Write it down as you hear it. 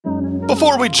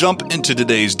Before we jump into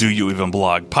today's Do You Even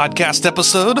Blog podcast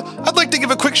episode, I'd like to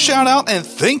give a quick shout out and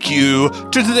thank you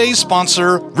to today's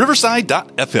sponsor,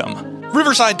 Riverside.fm.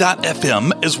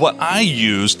 Riverside.fm is what I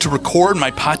use to record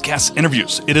my podcast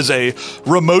interviews. It is a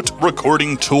remote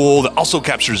recording tool that also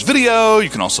captures video. You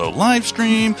can also live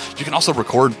stream. You can also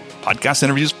record podcast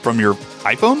interviews from your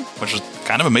iPhone, which is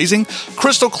kind of amazing.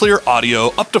 Crystal clear audio,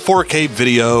 up to 4K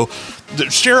video,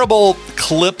 shareable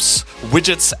clips,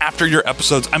 widgets after your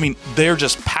episodes. I mean, they're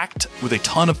just packed with a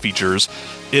ton of features.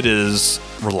 It is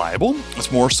reliable.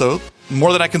 It's more than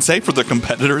I can say for the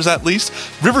competitors, at least.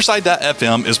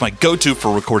 Riverside.fm is my go-to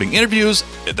for recording interviews.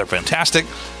 They're fantastic.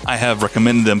 I have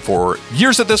recommended them for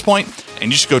years at this point,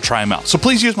 and you should go try them out. So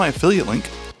please use my affiliate link,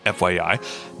 FYI,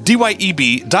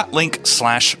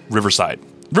 dyeb.link/Riverside.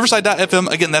 Riverside.fm,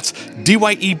 again, that's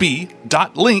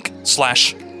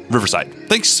dyeb.link/Riverside.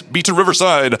 Thanks be to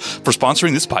Riverside for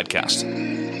sponsoring this podcast.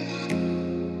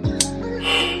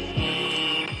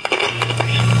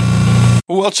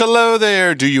 Well, hello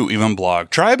there, Do You Even Blog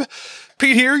tribe?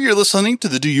 Pete here. You're listening to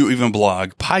the Do You Even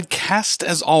Blog podcast.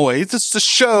 As always, it's the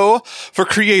show for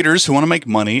creators who want to make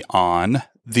money on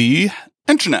the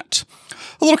internet.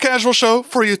 A little casual show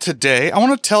for you today. I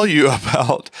want to tell you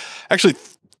about actually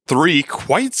 3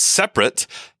 quite separate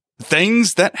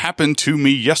things that happened to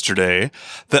me yesterday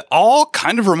that all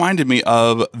kind of reminded me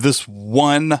of this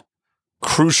one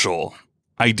crucial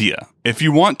idea. If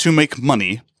you want to make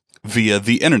money via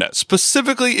the internet,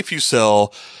 specifically if you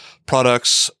sell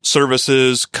products,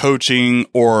 services, coaching,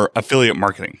 or affiliate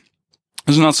marketing.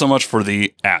 This is not so much for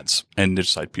the ads and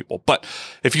niche side people, but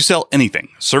if you sell anything,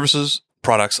 services,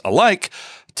 products alike,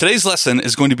 today's lesson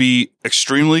is going to be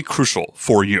extremely crucial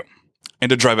for you.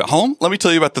 And to drive it home, let me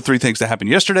tell you about the 3 things that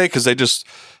happened yesterday because they just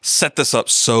set this up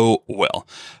so well.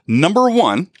 Number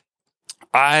 1,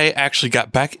 I actually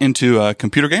got back into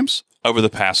computer games over the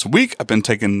past week. I've been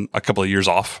taking a couple of years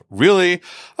off. Really,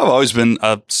 I've always been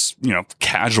a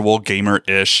casual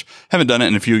gamer-ish. Haven't done it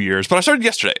in a few years, but I started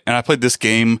yesterday and I played this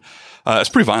game. It's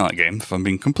a pretty violent game, if I'm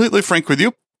being completely frank with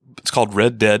you. It's called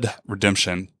Red Dead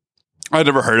Redemption. I'd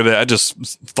never heard of it. I just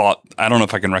thought, I don't know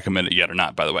if I can recommend it yet or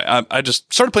not, by the way. I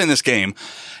just started playing this game,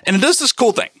 and it does this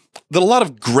cool thing that a lot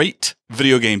of great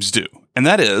video games do. And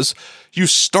that is, you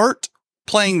start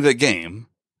playing the game,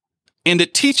 and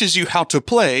it teaches you how to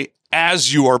play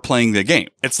as you are playing the game.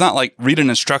 It's not like read an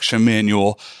instruction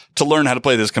manual to learn how to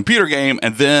play this computer game,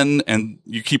 and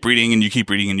you keep reading, and you keep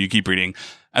reading, and you keep reading,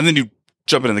 and then you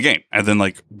jump into the game and then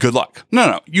good luck.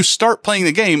 No. You start playing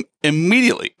the game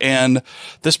immediately. And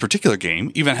this particular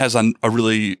game even has a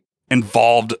really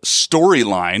involved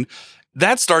storyline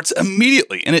that starts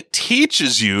immediately. And it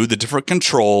teaches you the different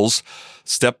controls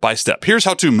step by step. Here's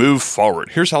how to move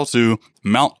forward. Here's how to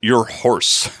mount your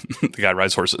horse. The guy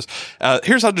rides horses.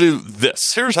 Here's how to do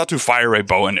this. Here's how to fire a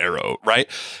bow and arrow, right?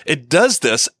 It does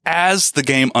this as the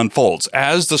game unfolds,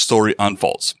 as the story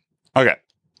unfolds. Okay.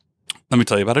 Let me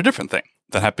tell you about a different thing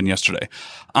that happened yesterday.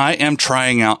 I am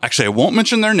trying out, actually, I won't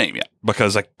mention their name yet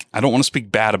because I don't want to speak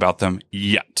bad about them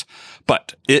yet,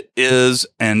 but it is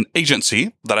an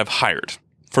agency that I've hired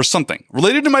for something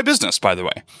related to my business, by the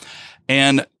way.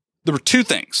 And there were 2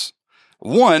 things.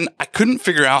 One, I couldn't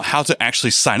figure out how to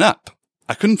actually sign up.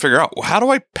 I couldn't figure out, how do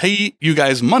I pay you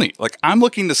guys money? I'm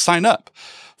looking to sign up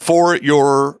for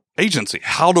your agency.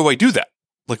 How do I do that?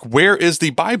 Where is the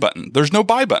buy button? There's no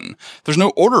buy button. There's no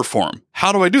order form.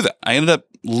 How do I do that? I ended up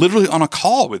literally on a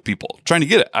call with people trying to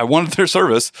get it. I wanted their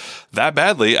service that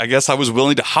badly. I guess I was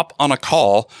willing to hop on a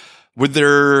call with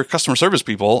their customer service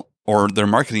people or their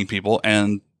marketing people,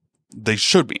 and they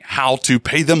showed me how to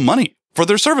pay them money for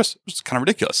their service. It's kind of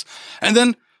ridiculous. And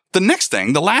then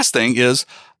the last thing is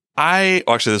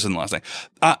actually, this isn't the last thing.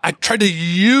 I tried to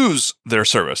use their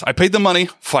service. I paid them money,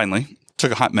 finally.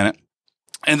 Took a hot minute.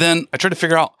 And then I tried to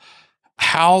figure out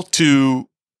how to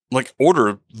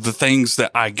order the things that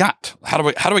I got. How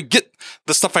do I get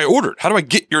the stuff I ordered? How do I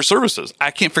get your services? I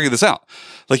can't figure this out.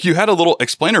 You had a little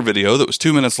explainer video that was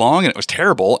 2 minutes long and it was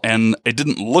terrible and it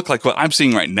didn't look like what I'm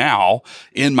seeing right now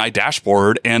in my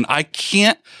dashboard. And I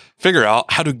can't figure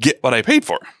out how to get what I paid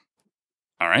for.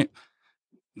 All right.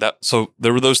 So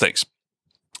there were those things.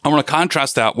 I want to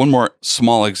contrast that. One more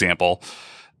small example.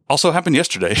 Also happened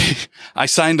yesterday. I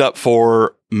signed up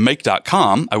for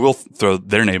Make.com. I will throw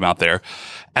their name out there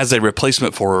as a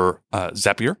replacement for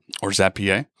Zapier or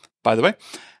Zapier, by the way.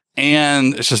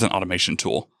 And it's just an automation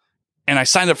tool. And I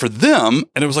signed up for them,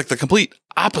 and it was the complete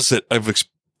opposite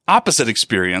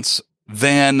experience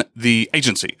than the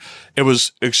agency. It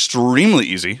was extremely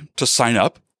easy to sign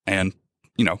up and,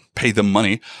 pay them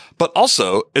money. But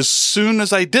also, as soon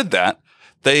as I did that,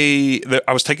 I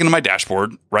was taken to my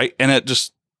dashboard, right? And it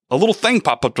just a little thing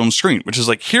pop up on the screen, which is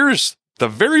like, here's the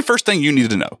very first thing you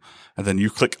need to know. And then you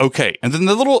click OK. And then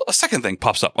a second thing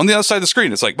pops up on the other side of the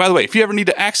screen. It's like, by the way, if you ever need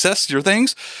to access your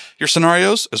things, your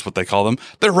scenarios is what they call them.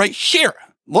 They're right here.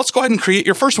 Let's go ahead and create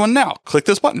your first one now. Click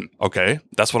this button. Okay.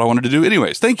 That's what I wanted to do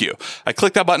anyways. Thank you. I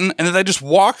click that button and then I just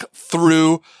walk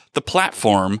through the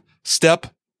platform step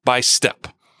by step.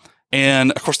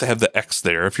 And of course they have the X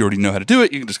there. If you already know how to do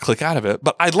it, you can just click out of it.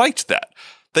 But I liked that.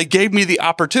 They gave me the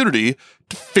opportunity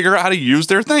to figure out how to use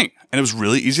their thing. And it was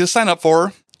really easy to sign up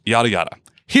for, yada, yada.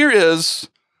 Here is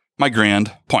my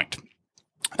grand point.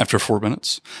 After 4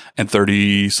 minutes and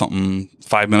 30-something,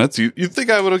 5 minutes, you'd think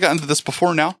I would have gotten to this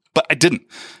before now, but I didn't.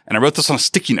 And I wrote this on a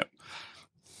sticky note.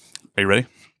 Are you ready?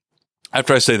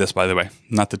 After I say this, by the way,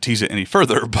 not to tease it any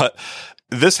further, but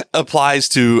this applies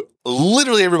to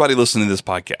literally everybody listening to this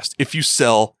podcast. If you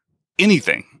sell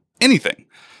anything.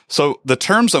 So the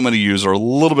terms I'm going to use are a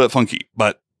little bit funky,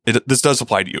 but this does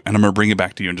apply to you, and I'm going to bring it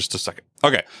back to you in just a second.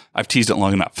 Okay, I've teased it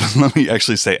long enough. Let me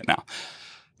actually say it now.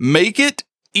 Make it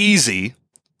easy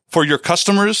for your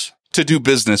customers to do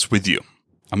business with you.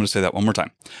 I'm going to say that one more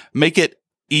time. Make it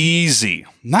easy,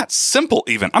 not simple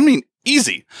even. I mean,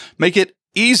 easy. Make it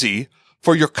easy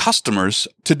for your customers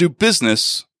to do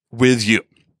business with you.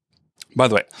 By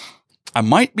the way, I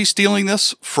might be stealing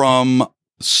this from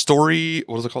what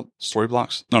is it called?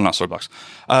 Storyblocks? No, not Storyblocks.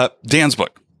 Dan's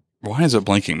book. Why is it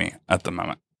blanking me at the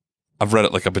moment? I've read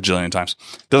it like a bajillion times.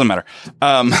 Doesn't matter.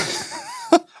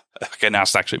 Okay, now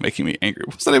it's actually making me angry.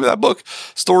 What's the name of that book?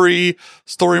 Story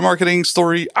marketing,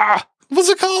 what's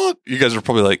it called? You guys are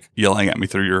probably like yelling at me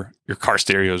through your car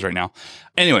stereos right now.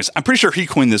 Anyways, I'm pretty sure he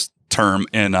coined this term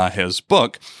in his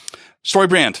book, Story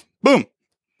Brand. Boom.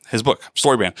 His book,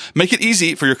 Story Brand. Make it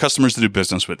easy for your customers to do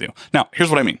business with you. Now, here's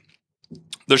what I mean.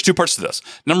 There's two parts to this.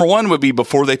 Number one would be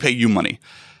before they pay you money.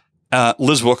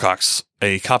 Liz Wilcox,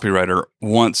 a copywriter,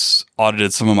 once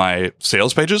audited some of my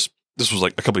sales pages. This was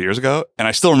like a couple of years ago, and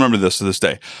I still remember this to this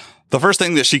day. The first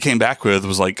thing that she came back with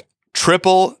was like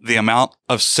triple the amount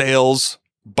of sales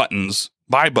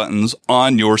buy buttons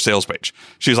on your sales page.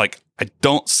 She's like, I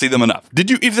don't see them enough. Did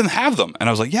you even have them? And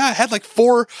I was like, yeah, I had like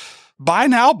 4 buy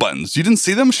now buttons. You didn't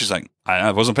see them? She's like,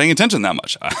 I wasn't paying attention that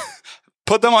much.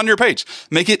 Put them on your page.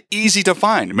 Make it easy to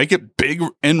find. Make it big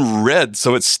and red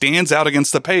so it stands out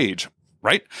against the page,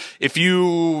 right? If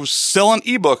you sell an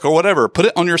ebook or whatever, put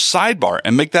it on your sidebar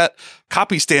and make that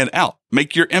copy stand out.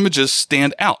 Make your images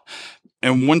stand out.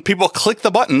 And when people click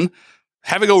the button,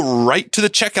 have it go right to the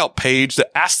checkout page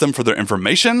that asks them for their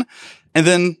information, and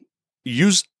then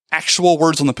use actual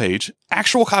words on the page,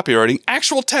 actual copywriting,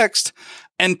 actual text,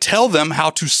 and tell them how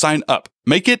to sign up.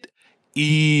 Make it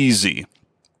easy.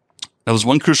 That was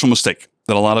one crucial mistake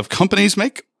that a lot of companies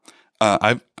make.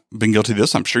 I've been guilty of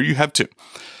this. I'm sure you have too.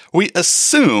 We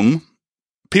assume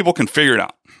people can figure it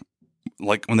out.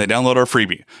 Like when they download our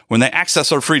freebie, when they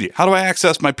access our freebie. How do I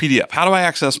access my PDF? How do I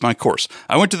access my course?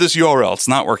 I went to this URL. It's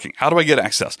not working. How do I get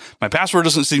access? My password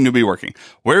doesn't seem to be working.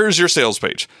 Where is your sales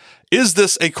page? Is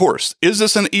this a course? Is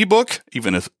this an ebook?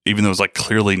 Even though it's like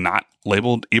clearly not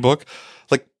labeled ebook.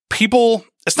 Like people,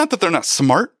 it's not that they're not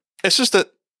smart. It's just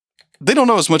that they don't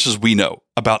know as much as we know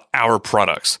about our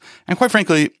products. And quite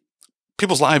frankly,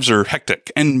 people's lives are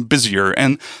hectic and busier,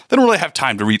 and they don't really have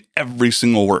time to read every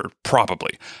single word,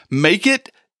 probably. Make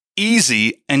it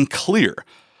easy and clear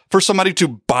for somebody to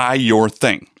buy your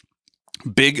thing.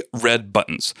 Big red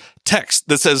buttons. Text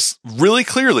that says really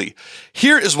clearly,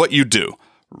 here is what you do.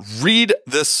 Read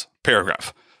this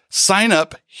paragraph. Sign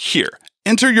up here.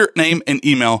 Enter your name and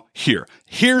email here.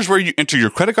 Here's where you enter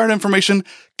your credit card information.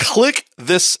 Click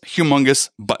this humongous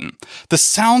button. This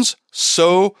sounds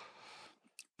so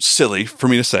silly for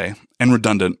me to say and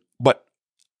redundant, but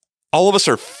all of us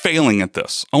are failing at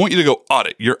this. I want you to go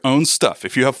audit your own stuff.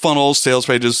 If you have funnels, sales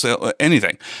pages,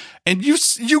 anything, and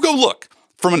you go look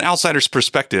from an outsider's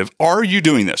perspective, are you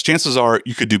doing this? Chances are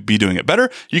you could be doing it better.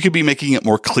 You could be making it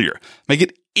more clear. Make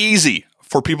it easy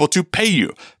for people to pay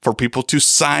you, for people to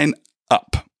sign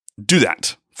up. Do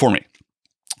that for me.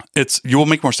 You will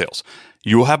make more sales.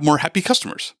 You will have more happy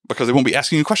customers because they won't be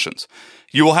asking you questions.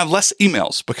 You will have less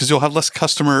emails because you'll have less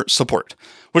customer support,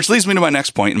 which leads me to my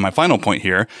next point and my final point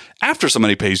here. After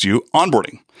somebody pays you,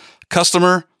 onboarding,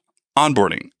 customer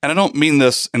onboarding. And I don't mean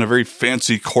this in a very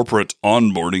fancy corporate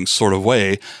onboarding sort of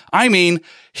way. I mean,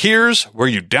 here's where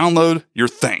you download your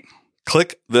thing.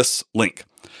 Click this link.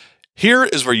 Here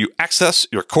is where you access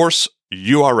your course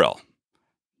URL.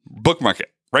 Bookmark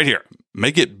it right here.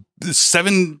 Make it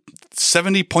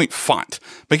 70-point font.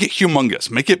 Make it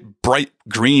humongous. Make it bright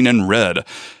green and red.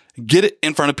 Get it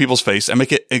in front of people's face and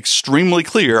make it extremely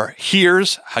clear.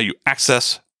 Here's how you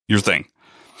access your thing.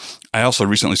 I also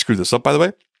recently screwed this up, by the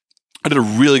way. I did a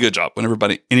really good job when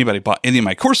anybody bought any of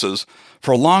my courses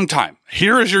for a long time.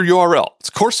 Here is your URL. It's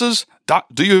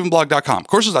courses.doyouevenblog.com.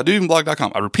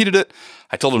 Courses.doyouevenblog.com. I repeated it.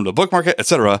 I told them to bookmark it,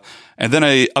 etc. And then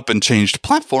I up and changed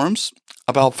platforms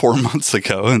about 4 months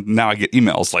ago. And now I get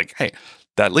emails like, hey,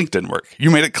 that link didn't work. You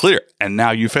made it clear. And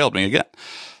now you failed me again.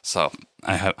 So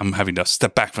I'm having to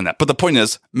step back from that. But the point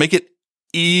is, make it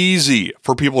easy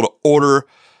for people to order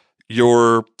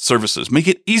your services. Make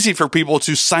it easy for people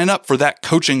to sign up for that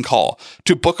coaching call,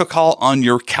 to book a call on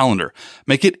your calendar.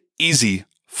 Make it easy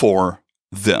for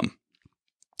them.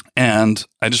 And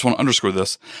I just want to underscore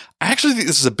this. I actually think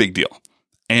this is a big deal.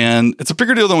 And it's a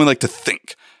bigger deal than we like to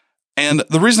think. And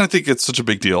the reason I think it's such a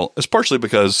big deal is partially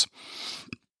because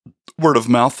word of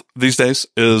mouth these days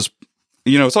is,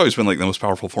 it's always been like the most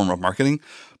powerful form of marketing.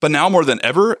 But now more than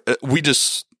ever,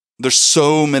 there's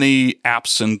so many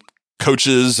apps and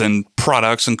coaches and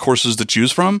products and courses to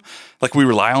choose from. Like, we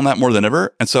rely on that more than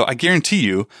ever. And so I guarantee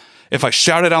you, if I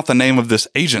shouted out the name of this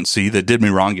agency that did me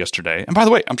wrong yesterday, and by the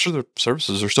way, I'm sure their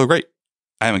services are still great.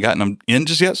 I haven't gotten them in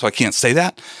just yet, so I can't say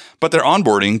that. But their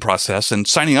onboarding process and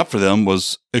signing up for them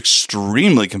was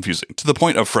extremely confusing to the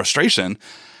point of frustration.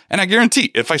 And I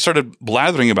guarantee if I started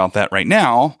blathering about that right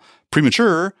now,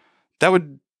 premature, that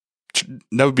would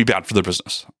be bad for their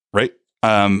business, right?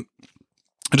 I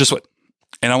just would.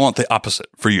 And I want the opposite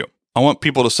for you. I want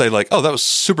people to say like, oh, that was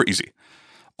super easy.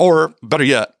 Or better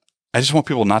yet, I just want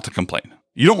people not to complain.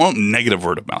 You don't want negative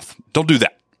word of mouth. Don't do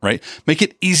that, right? Make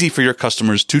it easy for your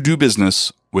customers to do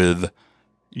business with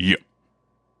you.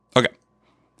 Okay.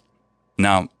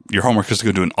 Now, your homework is to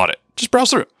go do an audit. Just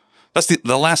browse through. That's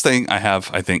the last thing I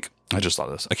have, I think. I just thought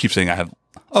of this. I keep saying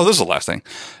this is the last thing.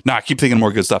 No, I keep thinking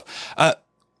more good stuff.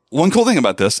 One cool thing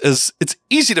about this is it's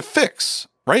easy to fix.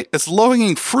 Right? It's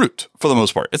low-hanging fruit for the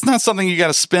most part. It's not something you got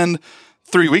to spend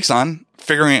 3 weeks on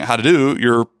figuring out how to do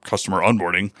your customer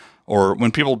onboarding, or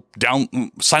when people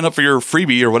sign up for your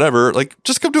freebie or whatever, like,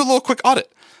 just go do a little quick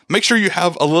audit. Make sure you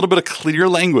have a little bit of clear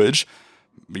language,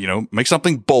 make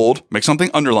something bold, make something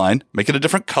underlined, make it a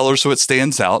different color so it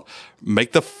stands out,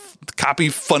 make the copy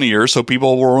funnier so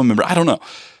people will remember. I don't know.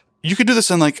 You could do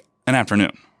this in like an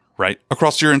afternoon. Right?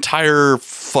 Across your entire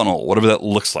funnel, whatever that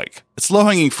looks like. It's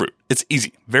low-hanging fruit. It's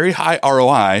easy. Very high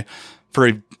ROI for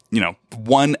a,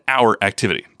 1 hour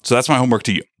activity. So that's my homework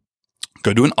to you.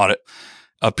 Go do an audit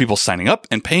of people signing up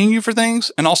and paying you for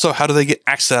things. And also, how do they get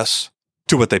access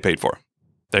to what they paid for?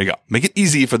 There you go. Make it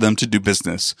easy for them to do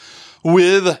business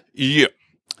with you.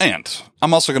 And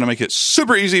I'm also going to make it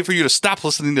super easy for you to stop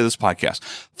listening to this podcast.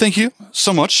 Thank you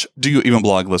so much, Do You Even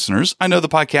Blog listeners. I know the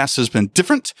podcast has been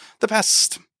different the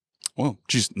past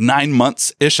 9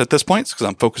 months-ish at this point, because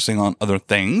I'm focusing on other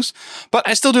things. But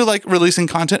I still do like releasing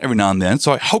content every now and then,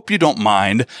 so I hope you don't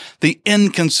mind the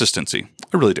inconsistency.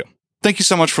 I really do. Thank you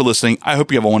so much for listening. I hope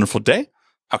you have a wonderful day.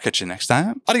 I'll catch you next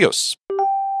time. Adios.